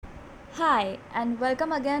Hi, and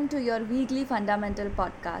welcome again to your weekly fundamental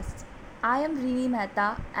podcast. I am Rini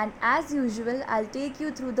Mehta, and as usual, I'll take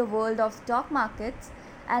you through the world of stock markets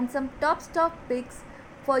and some top stock picks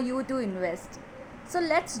for you to invest. So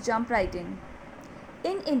let's jump right in.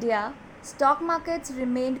 In India, stock markets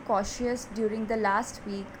remained cautious during the last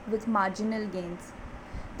week with marginal gains.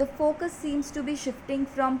 The focus seems to be shifting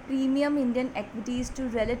from premium Indian equities to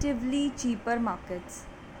relatively cheaper markets.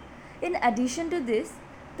 In addition to this,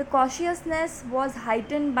 the cautiousness was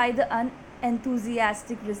heightened by the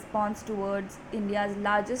unenthusiastic response towards India's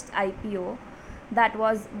largest IPO, that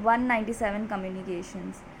was 197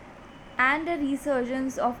 Communications, and a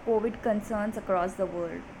resurgence of COVID concerns across the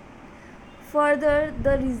world. Further,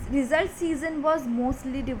 the result season was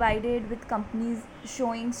mostly divided with companies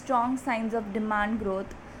showing strong signs of demand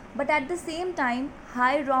growth, but at the same time,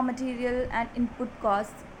 high raw material and input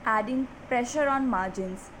costs adding pressure on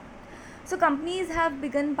margins. So, companies have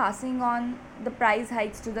begun passing on the price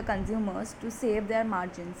hikes to the consumers to save their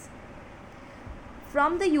margins.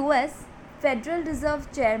 From the US, Federal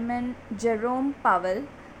Reserve Chairman Jerome Powell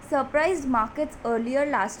surprised markets earlier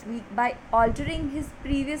last week by altering his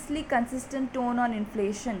previously consistent tone on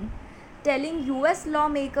inflation, telling US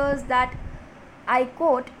lawmakers that, I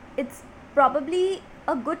quote, it's probably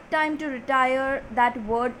a good time to retire that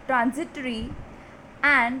word transitory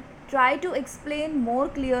and try to explain more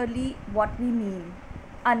clearly what we mean,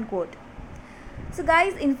 unquote. So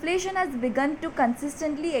guys, inflation has begun to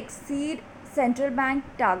consistently exceed central bank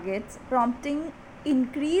targets, prompting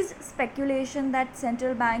increased speculation that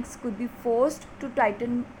central banks could be forced to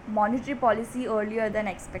tighten monetary policy earlier than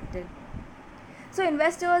expected. So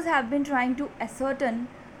investors have been trying to ascertain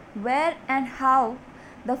where and how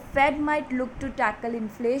the Fed might look to tackle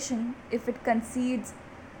inflation if it concedes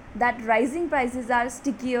that rising prices are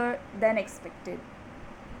stickier than expected.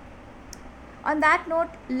 On that note,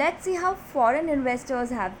 let's see how foreign investors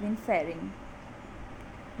have been faring.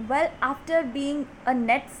 Well, after being a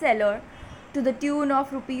net seller to the tune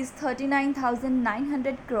of rupees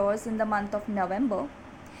 39,900 crores in the month of November,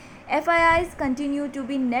 FIIs continue to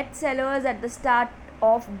be net sellers at the start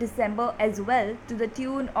of December as well, to the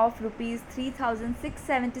tune of rupees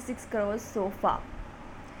 3,676 crores so far.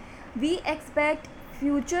 We expect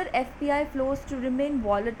future FPI flows to remain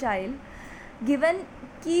volatile given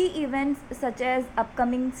key events such as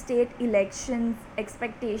upcoming state elections,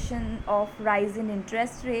 expectation of rise in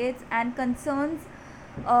interest rates, and concerns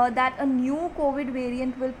that a new COVID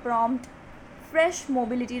variant will prompt fresh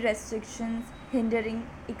mobility restrictions hindering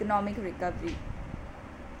economic recovery.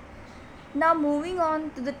 Now moving on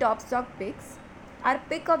to the top stock picks. Our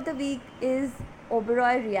pick of the week is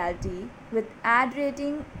Oberoi Realty with ad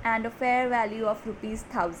rating and a fair value of rupees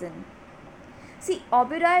 1000. See,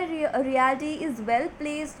 Oberoi Realty is well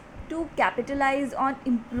placed to capitalize on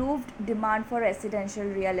improved demand for residential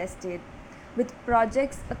real estate with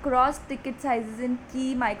projects across ticket sizes in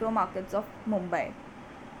key micro markets of Mumbai.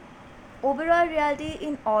 Oberoi Realty,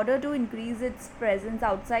 in order to increase its presence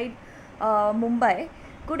outside Mumbai,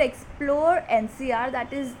 could explore NCR,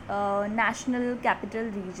 that is National Capital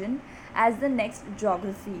Region, as the next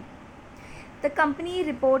geography. The company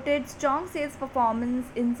reported strong sales performance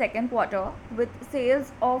in second quarter with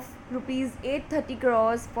sales of rupees 830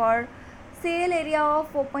 crores for sale area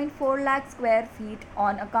of 4.4 lakh square feet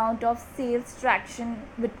on account of sales traction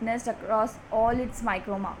witnessed across all its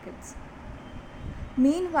micro markets.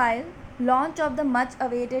 Meanwhile, launch of the much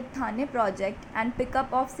awaited Thane project and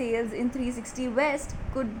pickup of sales in 360 West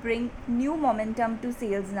could bring new momentum to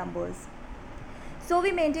sales numbers. So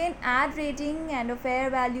we maintain ad rating and a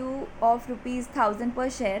fair value of rupees 1000 per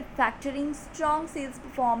share, factoring strong sales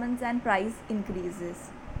performance and price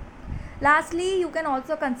increases. Lastly, you can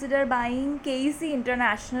also consider buying KEC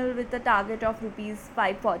International with a target of rupees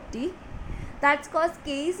 540. That's because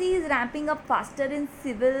KEC is ramping up faster in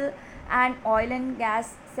civil and oil and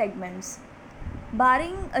gas segments.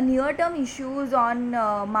 Barring near-term issues on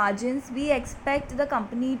margins, we expect the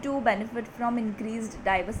company to benefit from increased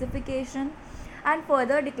diversification and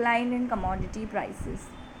further decline in commodity prices.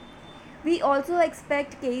 We also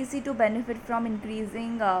expect KEC to benefit from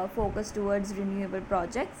increasing focus towards renewable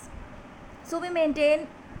projects. So we maintain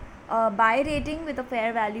a buy rating with a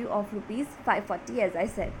fair value of rupees 540, as I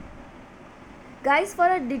said. Guys, for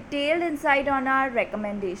a detailed insight on our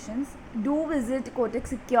recommendations, do visit Kotak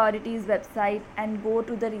Securities website and go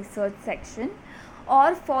to the research section,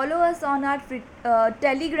 or follow us on our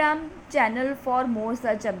Telegram channel for more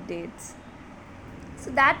such updates. So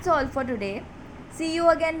that's all for today. See you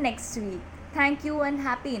again next week. Thank you and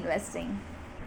happy investing.